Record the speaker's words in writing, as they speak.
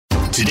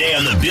Today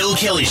on the Bill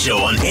Kelly Show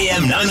on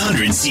AM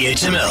 900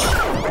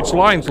 CHML. It's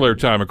Lions Lair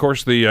time. Of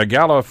course, the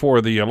gala for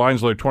the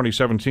Lions Lair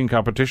 2017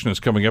 competition is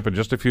coming up in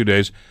just a few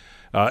days.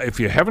 If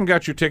you haven't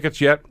got your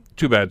tickets yet,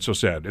 too bad, so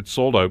sad. It's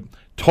sold out. I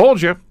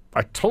told you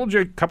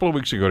a couple of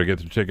weeks ago to get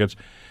the tickets.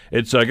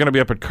 It's going to be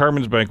up at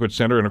Carmen's Banquet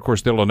Center, and of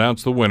course they'll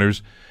announce the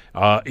winners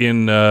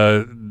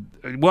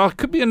it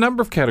could be a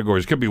number of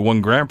categories. It could be one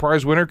grand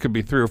prize winner, it could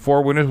be 3 or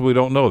 4 winners. We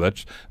don't know.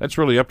 That's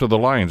really up to the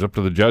Lions, up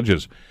to the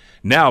judges.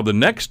 Now, the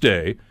next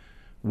day,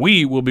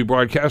 we will be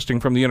broadcasting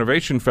from the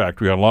Innovation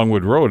Factory on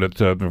Longwood Road at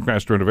the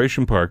McMaster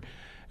Innovation Park,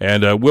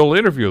 and we'll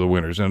interview the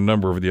winners and a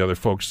number of the other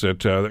folks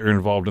that are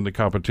involved in the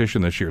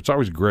competition this year. It's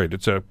always great.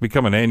 It's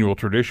become an annual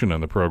tradition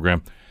on the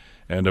program,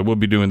 and we'll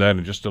be doing that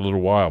in just a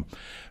little while.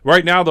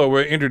 Right now, though,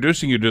 we're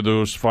introducing you to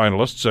those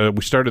finalists.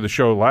 We started the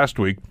show last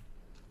week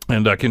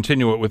and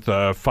continue it with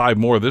 5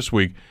 more this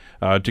week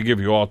to give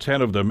you all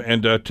 10 of them.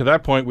 And to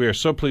that point, we are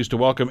so pleased to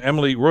welcome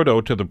Emily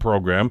Rudo to the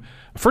program.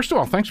 First of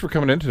all, thanks for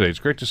coming in today. It's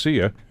great to see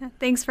you.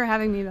 Thanks for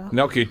having me, Bill.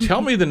 Now, okay,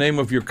 tell me the name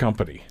of your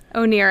company.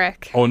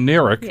 Oniric.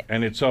 Oniric, yeah.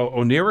 And it's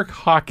Oniric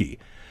Hockey.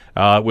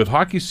 With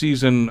hockey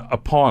season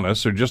upon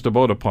us, or just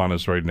about upon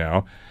us right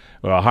now,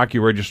 hockey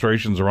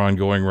registrations are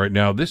ongoing right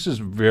now. This is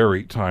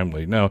very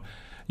timely. Now,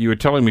 you were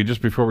telling me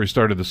just before we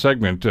started the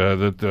segment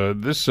that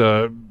this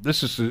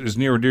is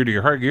near and dear to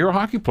your heart. You're a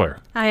hockey player.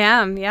 I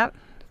am, yep,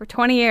 for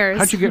 20 years.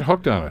 How'd you get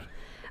hooked on it?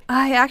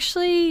 I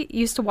actually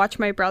used to watch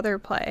my brother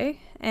play,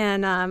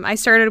 and I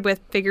started with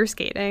figure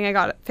skating. I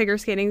got figure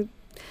skating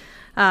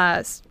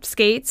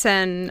skates,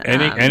 and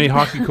any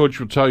hockey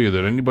coach will tell you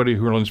that anybody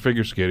who learns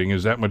figure skating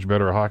is that much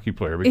better a hockey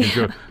player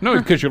because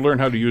because you learn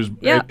how to use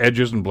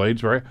edges and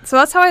blades, right? So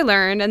that's how I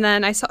learned, and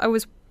then I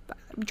was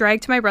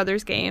dragged to my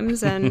brother's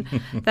games, and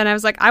then I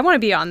was like, I want to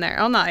be on there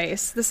on the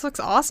ice. This looks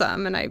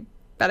awesome, and I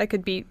bet I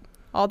could beat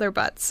all their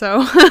butts.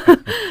 So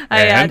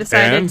I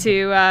decided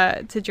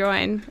to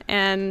join,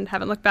 and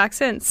haven't looked back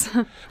since.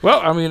 Well,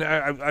 I mean,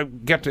 I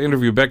got to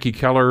interview Becky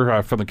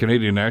Keller from the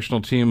Canadian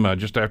national team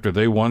just after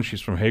they won.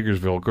 She's from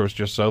Hagersville, of course,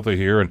 just south of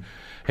here, and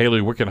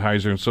Haley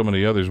Wickenheiser and so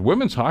many others.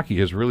 Women's hockey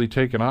has really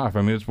taken off.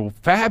 I mean, it's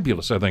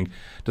fabulous, I think,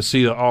 to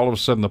see all of a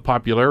sudden the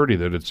popularity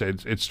that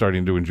it's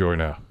starting to enjoy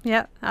now.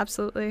 Yeah,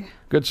 absolutely.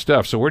 Good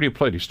stuff. So where do you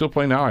play? Do you still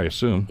play now, I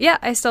assume? Yeah,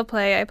 I still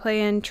play. I play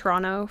in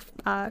Toronto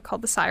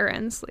called the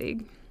Sirens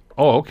League.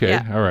 Oh, okay.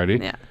 Yeah. All righty.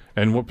 Yeah.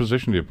 And what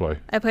position do you play?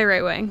 I play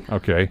right wing.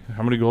 Okay.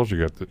 How many goals you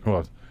got?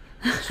 Well,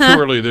 it's too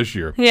early this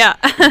year. Yeah.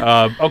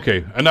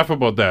 Okay. Enough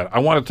about that. I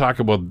want to talk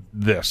about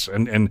this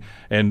and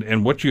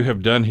what you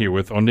have done here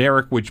with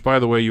Oniric, which, by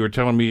the way, you were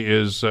telling me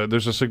is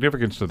there's a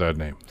significance to that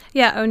name.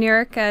 Yeah.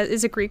 Oniric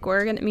is a Greek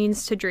word, and it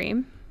means to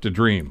dream. To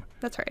dream.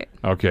 That's right.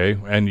 Okay.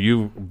 And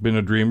you've been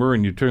a dreamer,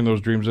 and you turn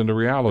those dreams into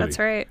reality. That's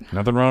right.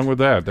 Nothing wrong with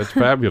that. That's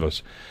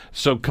fabulous.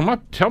 So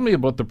tell me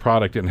about the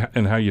product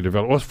and how you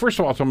develop. Well, first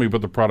of all, tell me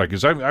about the product,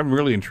 because I'm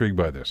really intrigued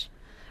by this.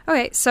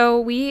 Okay, so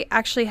we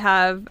actually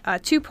have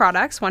 2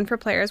 products, one for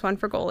players, one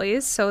for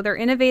goalies. So they're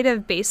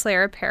innovative base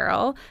layer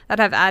apparel that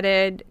have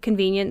added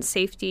convenience,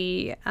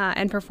 safety,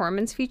 and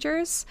performance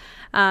features.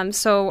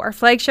 So our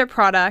flagship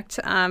product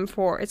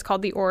it's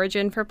called the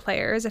Origin for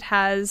players. It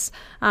has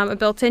a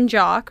built-in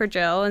jock or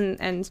Jill and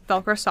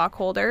Velcro sock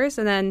holders,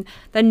 and then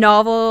the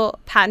novel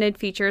patented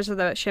features of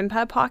the shin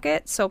pad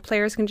pocket. So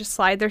players can just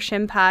slide their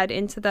shin pad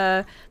into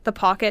the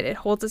pocket. It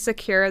holds it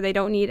secure. They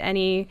don't need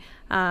any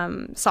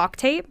sock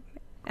tape.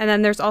 And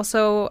then there's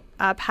also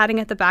padding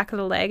at the back of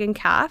the leg and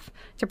calf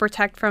to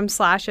protect from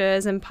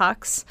slashes and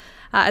pucks,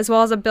 as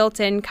well as a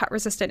built-in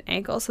cut-resistant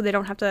ankle, so they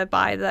don't have to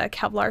buy the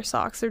Kevlar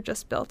socks. They're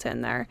just built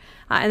in there.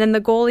 And then the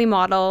goalie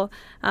model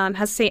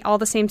has all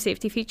the same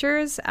safety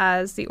features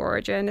as the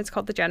Origin. It's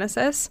called the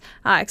Genesis,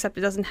 except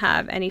it doesn't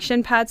have any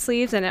shin pad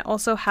sleeves, and it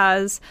also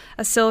has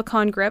a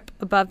silicone grip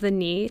above the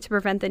knee to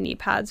prevent the knee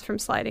pads from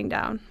sliding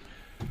down.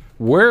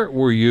 Where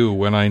were you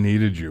when I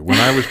needed you, when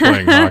I was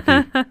playing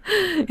hockey?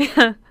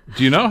 Yeah.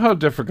 Do you know how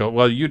difficult?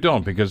 Well, you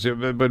don't, because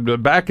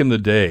but back in the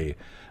day,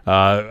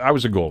 I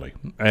was a goalie,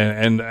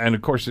 and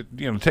of course it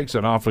takes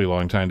an awfully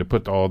long time to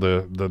put all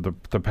the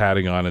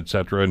padding on,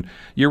 etc. And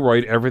you're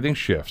right, everything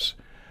shifts.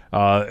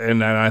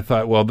 And I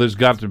thought, well, there's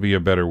got to be a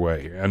better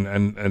way,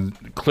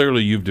 and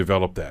clearly you've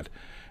developed that.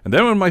 And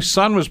then when my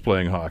son was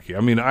playing hockey, I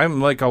mean, I'm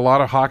like a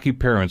lot of hockey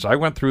parents. I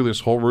went through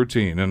this whole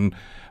routine, and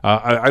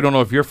I don't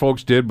know if your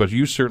folks did, but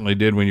you certainly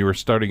did when you were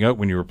starting out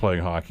when you were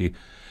playing hockey.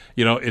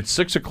 It's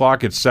 6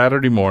 o'clock. It's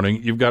Saturday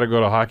morning. You've got to go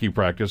to hockey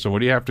practice. And what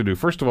do you have to do?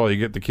 First of all, you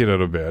get the kid out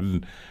of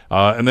bed,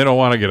 and they don't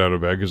want to get out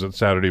of bed because it's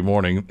Saturday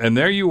morning. And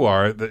there you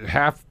are,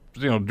 half,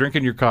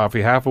 drinking your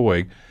coffee, half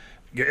awake,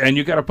 and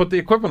you got to put the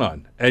equipment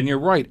on. And you're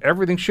right,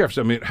 everything shifts.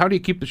 I mean, how do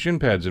you keep the shin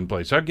pads in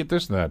place? How do you get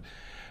this and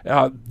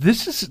that?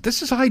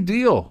 This is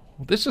ideal.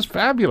 This is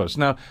fabulous.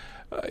 Now,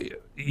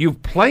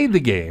 you've played the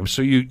game,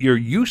 so you're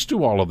used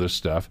to all of this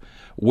stuff.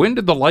 When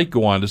did the light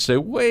go on to say,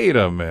 wait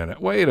a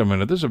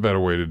minute, there's a better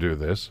way to do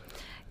this?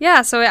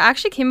 Yeah, so I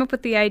actually came up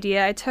with the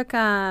idea. I took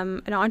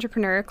an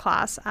entrepreneur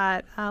class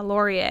at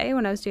Laurier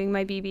when I was doing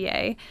my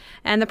BBA,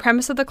 and the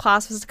premise of the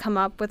class was to come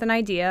up with an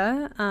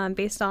idea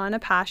based on a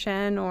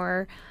passion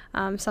or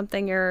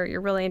something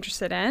you're really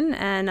interested in.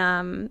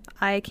 And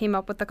I came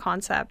up with the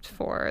concept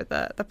for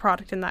the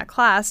product in that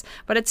class,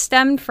 but it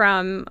stemmed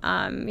from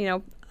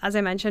as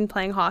I mentioned,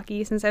 playing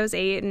hockey since I was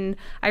 8, and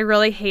I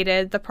really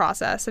hated the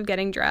process of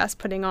getting dressed,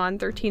 putting on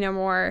 13 or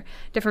more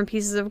different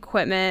pieces of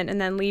equipment, and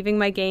then leaving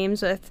my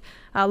games with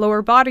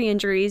lower body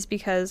injuries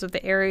because of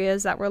the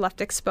areas that were left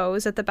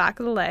exposed at the back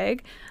of the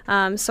leg.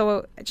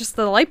 So just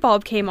the light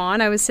bulb came on.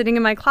 I was sitting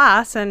in my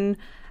class and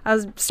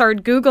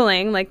started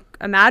Googling like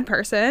a mad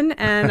person,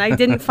 and I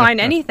didn't find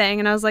anything,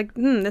 and I was like,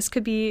 this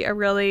could be a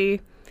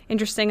really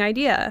interesting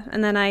idea.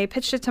 And then I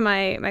pitched it to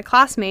my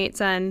classmates,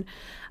 and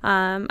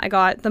I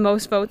got the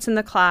most votes in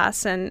the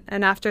class, and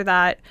after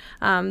that,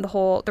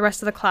 the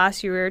rest of the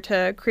class, you were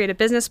to create a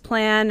business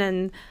plan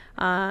and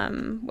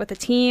with a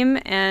team.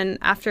 And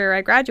after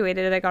I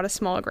graduated, I got a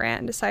small grant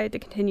and decided to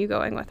continue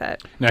going with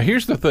it. Now,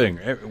 here's the thing: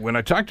 when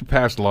I talk to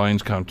past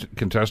Lions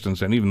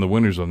contestants and even the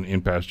winners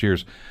in past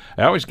years,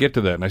 I always get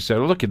to that, and I say,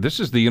 "Look, this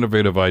is the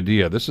innovative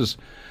idea. This is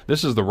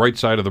the right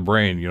side of the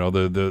brain.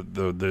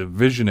 The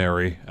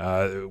visionary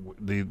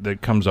that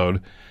comes out."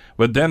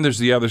 But then there's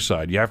the other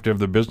side. You have to have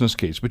the business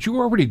case. But you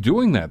were already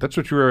doing that. That's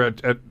what you were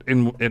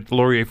at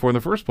Laurier for in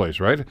the first place,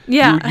 right?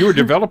 Yeah. You were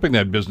developing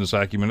that business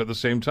acumen at the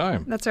same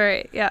time. That's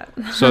right, yeah.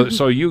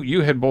 So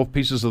you had both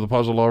pieces of the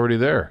puzzle already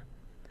there.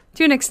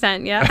 To an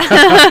extent,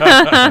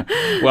 yeah.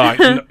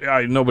 Well,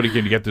 nobody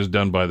can get this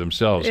done by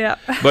themselves. Yeah.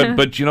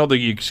 But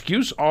the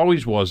excuse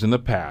always was in the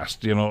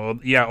past,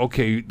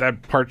 okay,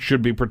 that part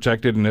should be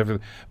protected and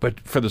everything, but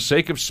for the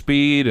sake of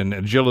speed and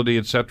agility,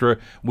 etc.,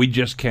 we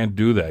just can't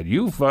do that.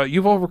 You've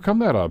overcome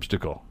that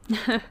obstacle.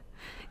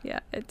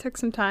 Yeah, it took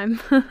some time.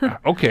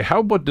 Okay,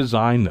 how about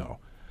design though?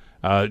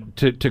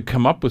 To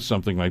come up with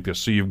something like this.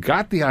 So you've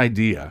got the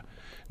idea.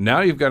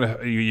 Now you've got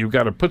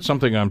to put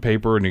something on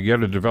paper, and you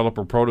got to develop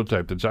a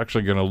prototype that's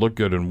actually going to look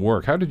good and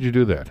work. How did you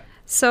do that?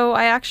 So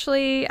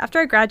after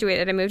I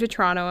graduated, I moved to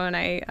Toronto, and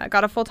I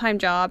got a full-time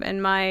job,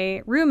 and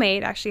my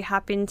roommate actually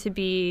happened to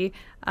be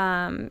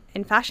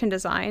in fashion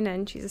design,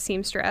 and she's a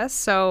seamstress.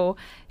 So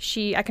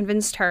I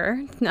convinced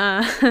her.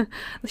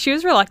 She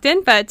was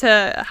reluctant, but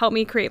to help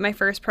me create my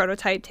first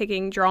prototype,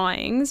 taking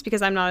drawings,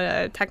 because I'm not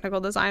a technical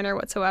designer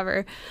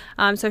whatsoever.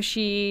 So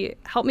she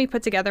helped me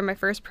put together my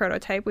first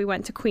prototype. We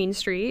went to Queen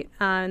Street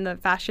in the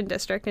fashion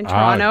district in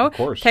Toronto. Of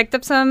course. Picked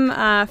up some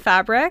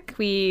fabric.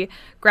 We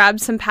grabbed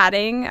some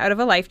padding out of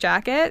a life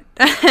jacket,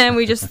 and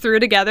we just threw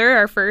together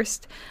our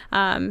first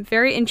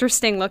very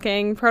interesting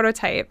looking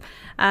prototype.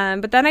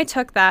 But then I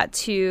took that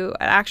to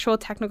an actual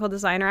technical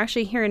designer,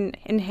 actually here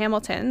in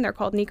Hamilton. They're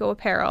called Nico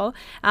Apparel,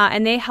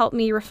 and they helped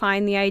me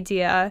refine the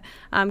idea,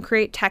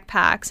 create tech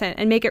packs,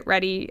 and make it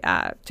ready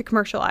to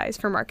commercialize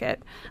for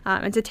market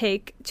and to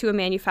take to a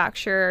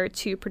manufacturer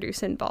to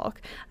produce in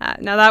bulk.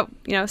 Now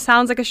that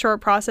sounds like a short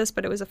process,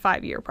 but it was a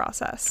 5-year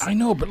process. I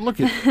know, but look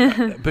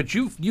but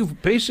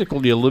you've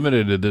basically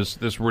eliminated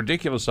this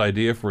ridiculous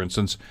idea, for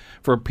instance,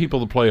 for people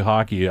to play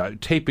hockey,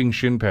 taping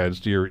shin pads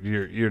to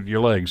your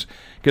legs,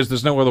 because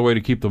there's no other way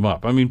to keep them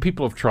up. I mean,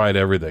 people have tried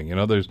everything.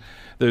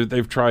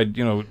 They've tried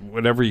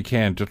whatever you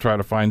can to try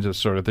to find this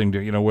sort of thing.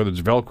 To whether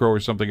it's Velcro or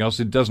something else,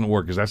 it doesn't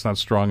work because that's not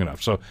strong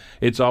enough. So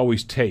it's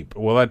always tape.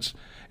 Well, that's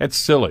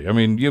silly. I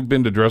mean, you've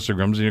been to dressing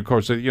rooms, and of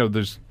course,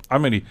 there's how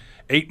many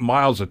 8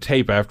 miles of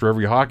tape after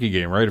every hockey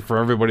game, right? For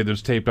everybody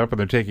that's taped up and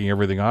they're taking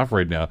everything off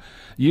right now.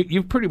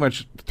 You've pretty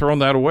much thrown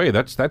that away.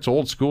 That's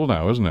old school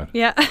now, isn't it?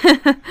 Yeah.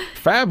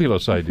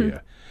 Fabulous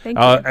idea. Thank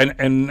you.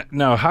 And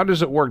now, how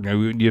does it work? Now,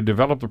 you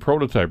develop the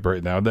prototype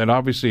right now. Then,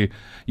 obviously,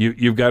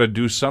 you've got to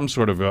do some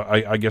sort of,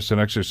 I guess, an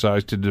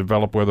exercise to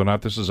develop whether or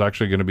not this is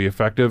actually going to be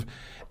effective.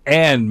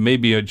 And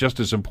maybe just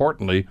as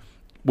importantly,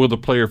 will the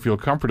player feel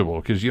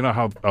comfortable? Because you know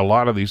how a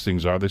lot of these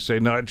things are. They say,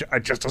 no,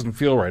 it just doesn't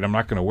feel right. I'm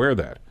not going to wear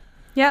that.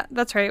 Yeah,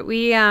 that's right.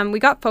 We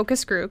got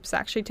focus groups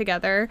actually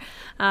together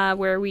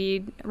where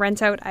we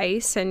rent out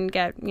ice and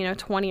get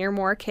 20 or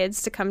more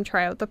kids to come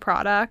try out the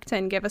product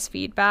and give us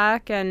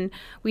feedback, and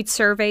we'd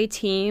survey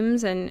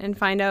teams and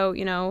find out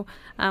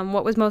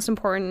what was most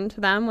important to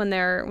them when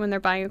they're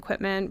buying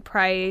equipment,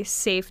 price,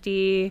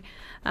 safety,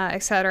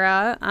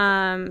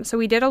 etc. So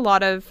we did a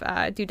lot of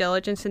due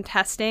diligence and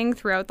testing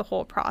throughout the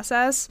whole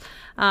process,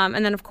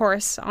 and then of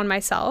course on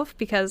myself,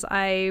 because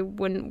I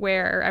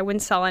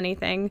wouldn't sell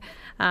anything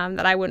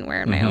that I wouldn't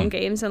wear in my own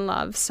games and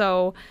love.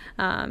 So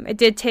it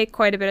did take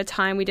quite a bit of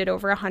time. We did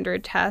over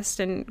 100 tests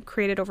and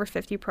created over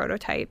 50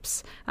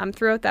 prototypes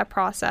throughout that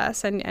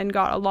process, and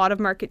got a lot of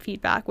market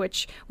feedback,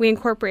 which we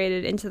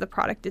incorporated into the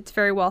product. It's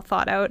very well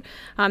thought out.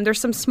 There's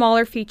some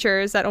smaller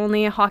features that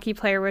only a hockey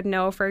player would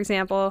know. For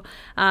example,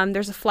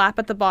 there's a flap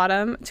at the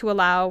bottom to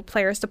allow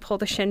players to pull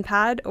the shin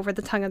pad over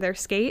the tongue of their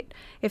skate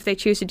if they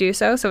choose to do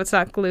so it's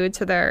not glued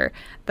to their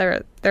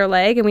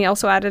leg. And we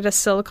also added a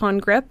silicone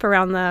grip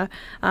around the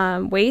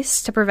waist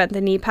ice to prevent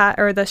the knee pad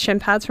or the shin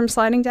pads from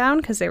sliding down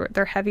because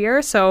they're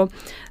heavier. So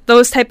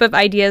those type of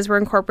ideas were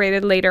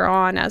incorporated later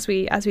on as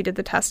we did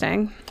the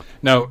testing.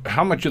 Now,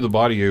 how much of the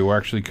body are you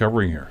actually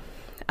covering here?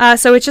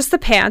 So it's just the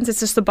pants. It's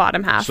just the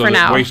bottom half So for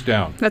now. waist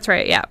down. That's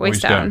right. Yeah,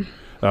 waist down.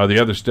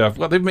 The other stuff,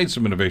 well, they've made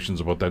some innovations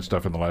about that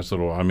stuff in the last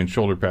little while. I mean,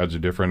 shoulder pads are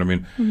different. I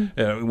mean,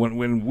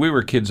 when we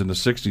were kids in the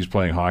 60s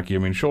playing hockey, I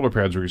mean, shoulder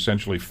pads were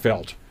essentially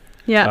felt.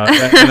 Yeah.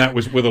 And that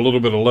was with a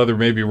little bit of leather,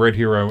 maybe right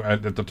here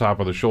at the top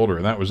of the shoulder,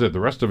 and that was it. The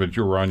rest of it,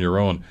 you were on your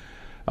own.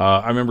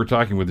 I remember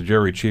talking with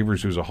Jerry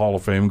Cheevers, who's a Hall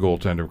of Fame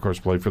goaltender, of course,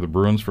 played for the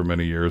Bruins for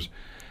many years.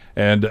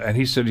 And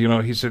he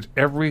said,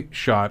 every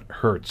shot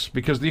hurts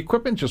because the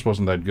equipment just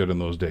wasn't that good in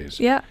those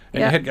days. Yeah.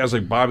 And you had guys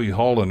like Bobby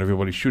Hull and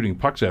everybody shooting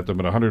pucks at them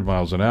at 100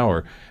 miles an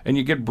hour, and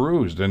you get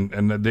bruised. And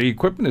the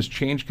equipment has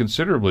changed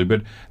considerably,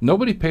 but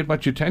nobody paid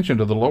much attention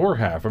to the lower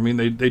half. I mean,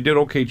 they did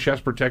okay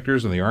chest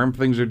protectors, and the arm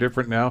things are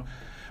different now.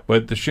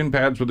 But the shin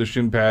pads were the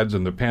shin pads,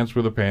 and the pants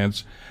were the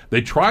pants.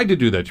 They tried to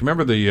do that. You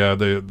remember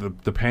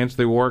the pants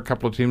they wore? A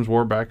couple of teams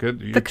wore back at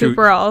the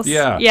Cooperalls.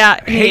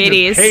 Yeah, in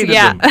the 80s. Hated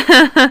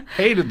them.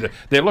 Hated them.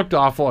 They looked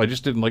awful. I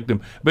just didn't like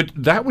them. But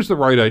that was the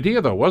right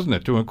idea, though, wasn't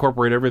it? To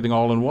incorporate everything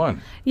all in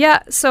one.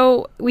 Yeah.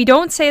 So we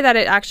don't say that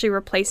it actually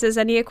replaces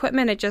any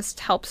equipment. It just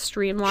helps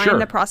streamline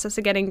the process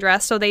of getting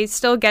dressed. So they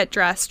still get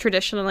dressed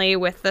traditionally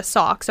with the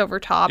socks over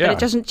top, and it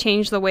doesn't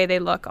change the way they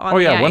look on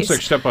the ice. Once they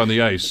step on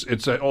the ice,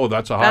 it's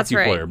that's a hockey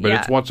player. But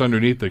it's what's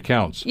underneath that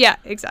counts. Yeah,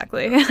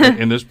 exactly.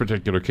 in this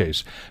particular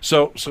case.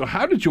 So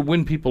how did you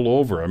win people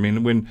over? I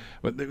mean,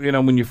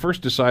 when you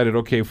first decided,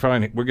 okay,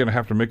 fine, we're going to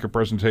have to make a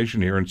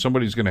presentation here, and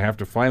somebody's going to have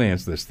to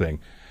finance this thing.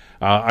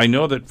 I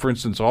know that, for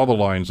instance, all the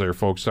lines there,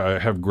 folks,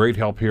 have great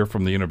help here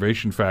from the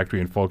Innovation Factory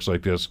and folks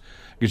like this,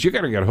 because you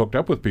got to get hooked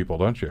up with people,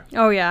 don't you?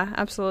 Oh yeah,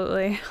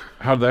 absolutely.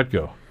 How'd that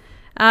go?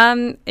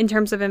 In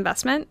terms of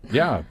investment?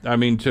 Yeah. I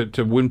mean,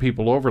 to win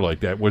people over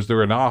like that, was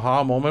there an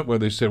aha moment where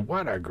they said,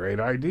 what a great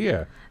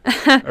idea?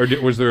 Or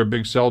was there a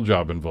big sell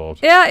job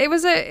involved? Yeah, it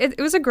was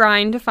a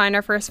grind to find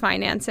our first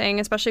financing,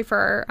 especially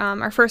for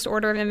our first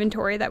order of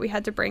inventory that we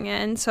had to bring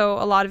in. So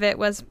a lot of it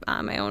was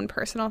my own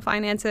personal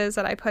finances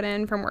that I put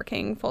in from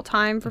working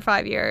full-time for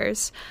 5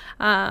 years.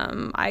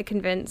 I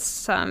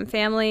convinced some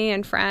family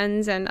and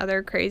friends and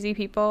other crazy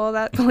people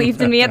that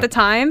believed in me at the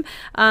time.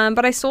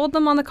 But I sold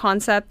them on the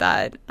concept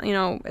that,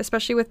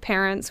 especially with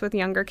parents with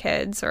younger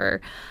kids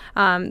or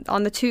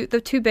on the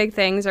two big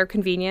things are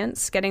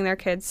convenience, getting their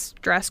kids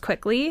dressed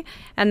quickly,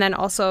 and then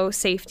also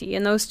safety.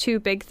 And those two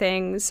big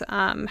things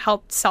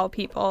helped sell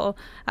people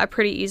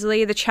pretty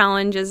easily. The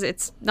challenge is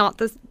it's not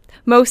the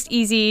most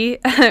easy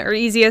or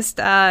easiest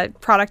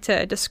product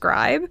to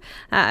describe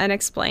and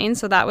explain.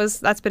 So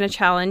that's been a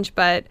challenge,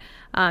 but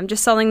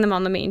just selling them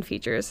on the main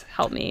features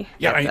helped me.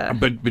 Yeah,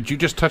 but you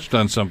just touched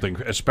on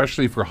something,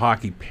 especially for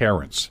hockey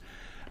parents.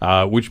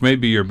 Which may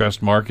be your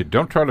best market.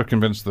 Don't try to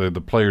convince the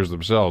players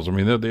themselves. I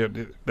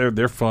mean,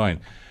 they're fine,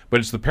 but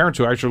it's the parents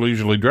who actually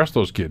usually dress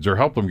those kids or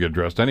help them get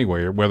dressed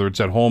anyway, whether it's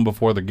at home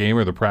before the game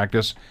or the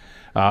practice.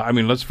 I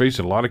mean, let's face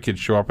it, a lot of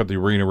kids show up at the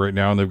arena right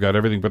now and they've got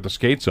everything but the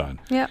skates on.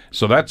 Yeah.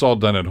 So that's all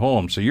done at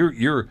home. So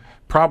you're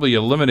probably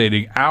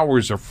eliminating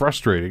hours of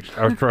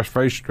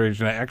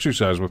frustration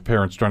exercise with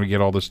parents trying to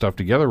get all this stuff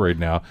together right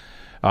now.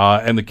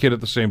 And the kid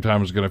at the same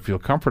time is going to feel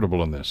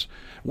comfortable in this.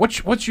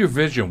 What's your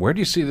vision? Where do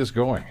you see this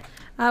going?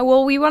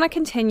 Well, we want to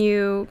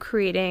continue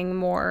creating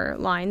more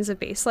lines of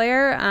base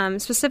layer.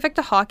 Specific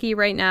to hockey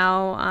right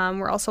now,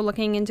 we're also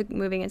looking into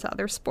moving into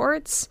other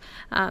sports.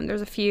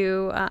 There's a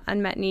few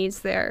unmet needs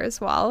there as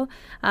well.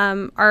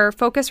 Our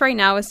focus right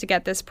now is to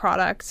get this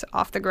product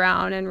off the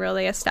ground and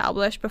really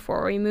established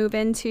before we move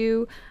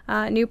into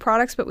new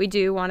products, but we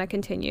do want to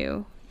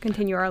continue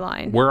our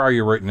line. Where are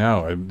you right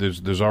now?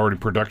 There's already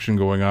production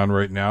going on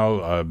right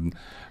now.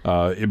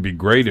 It'd be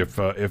great if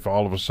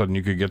all of a sudden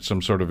you could get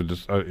some sort of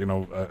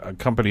a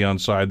company on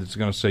side that's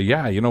going to say,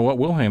 yeah, you know what,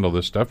 we'll handle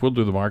this stuff. We'll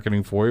do the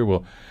marketing for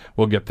you.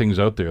 We'll get things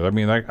out there. I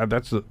mean,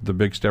 that's the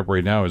big step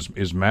right now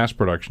is mass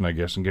production, I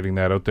guess, and getting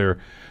that out there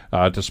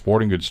to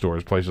sporting goods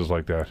stores, places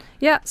like that.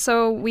 Yeah.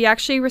 So we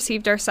actually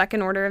received our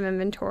second order of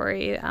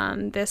inventory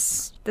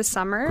this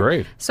summer.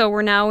 Great. So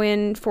we're now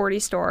in 40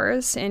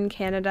 stores in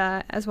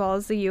Canada as well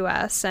as the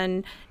U.S.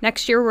 And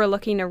next year we're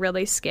looking to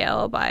really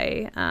scale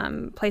by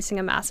placing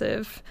a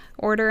massive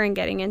order and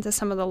getting into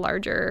some of the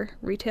larger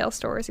retail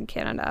stores in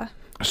Canada.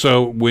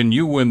 So when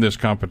you win this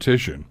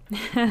competition,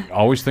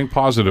 always think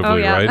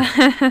positively,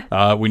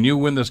 right? When you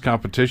win this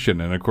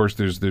competition, and of course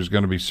there's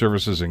going to be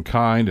services in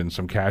kind and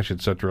some cash,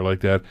 et cetera,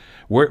 like that.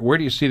 Where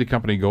do you see the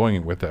company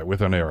going with that,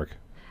 with Oneric?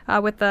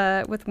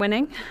 With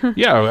winning?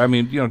 Yeah, I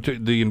mean,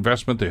 the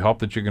investment, the help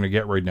that you're going to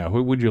get right now,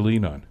 who would you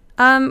lean on?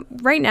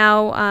 Right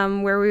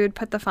now, where we would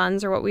put the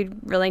funds or what we'd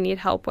really need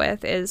help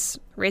with is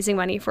raising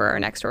money for our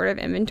next order of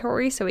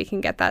inventory so we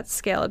can get that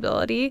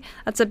scalability.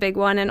 That's a big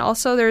one. And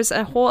also there's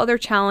a whole other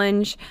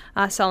challenge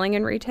selling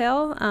in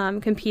retail,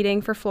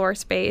 competing for floor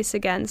space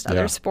against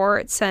other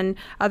sports and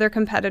other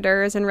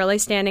competitors and really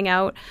standing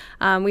out.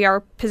 We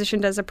are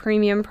positioned as a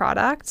premium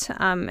product.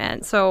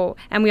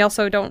 And we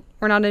also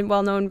we're not a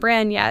well-known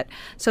brand yet.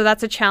 So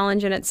that's a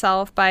challenge in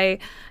itself. By,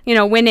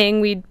 winning,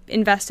 we'd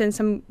invest in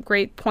some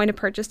great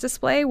point-of-purchase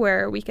display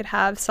where we could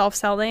have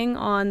self-selling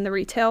on the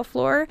retail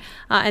floor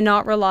and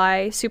not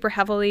rely super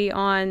heavily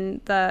on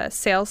the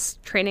sales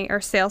training or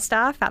sales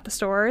staff at the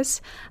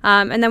stores.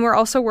 And then we're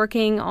also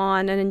working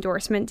on an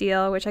endorsement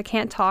deal, which I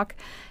can't talk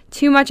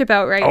too much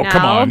about now,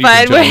 come on,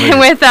 but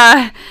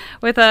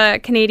with a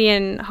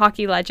Canadian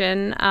hockey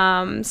legend.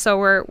 So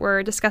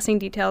we're discussing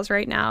details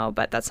right now,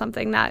 but that's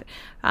something that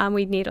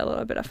we'd need a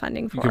little bit of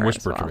funding for. You can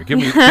whisper to me. Give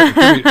me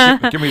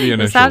the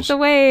initials. Just have to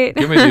wait.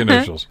 Give me the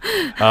initials.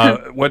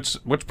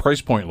 What's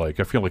price point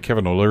like? I feel like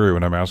Kevin O'Leary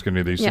when I'm asking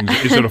you these things.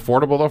 Is it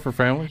affordable though for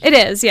families? It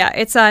is. Yeah,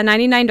 it's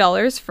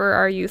 $99 for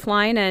our youth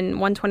line and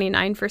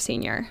 $129 for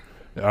senior.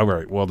 All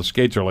right. Well, the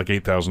skates are like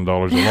 $8,000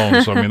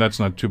 alone, so I mean that's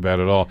not too bad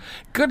at all.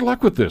 Good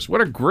luck with this. What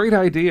a great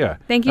idea!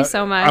 Thank you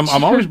so much.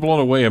 I'm always blown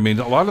away. I mean,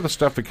 a lot of the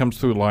stuff that comes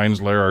through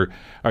Lions Lair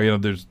are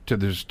there's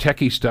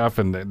techie stuff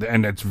and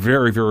it's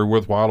very, very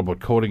worthwhile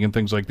about coding and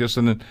things like this.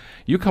 And then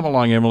you come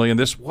along, Emily,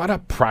 and what a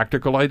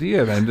practical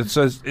idea! And it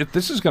says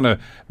this is going to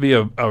be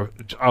a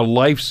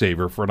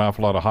lifesaver for an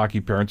awful lot of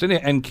hockey parents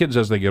and kids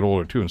as they get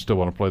older too and still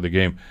want to play the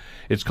game.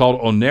 It's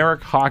called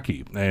Oneric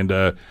Hockey, and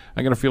I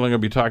got a feeling I'll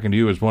be talking to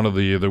you as one of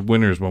the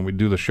winners when we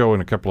do the show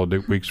in a couple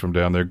of weeks from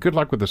down there. Good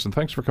luck with this, and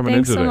thanks for coming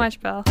in today. Thanks so much,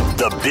 Bill.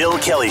 The Bill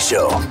Kelly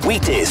Show,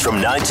 weekdays from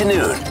 9 to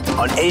noon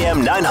on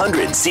AM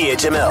 900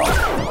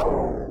 CHML.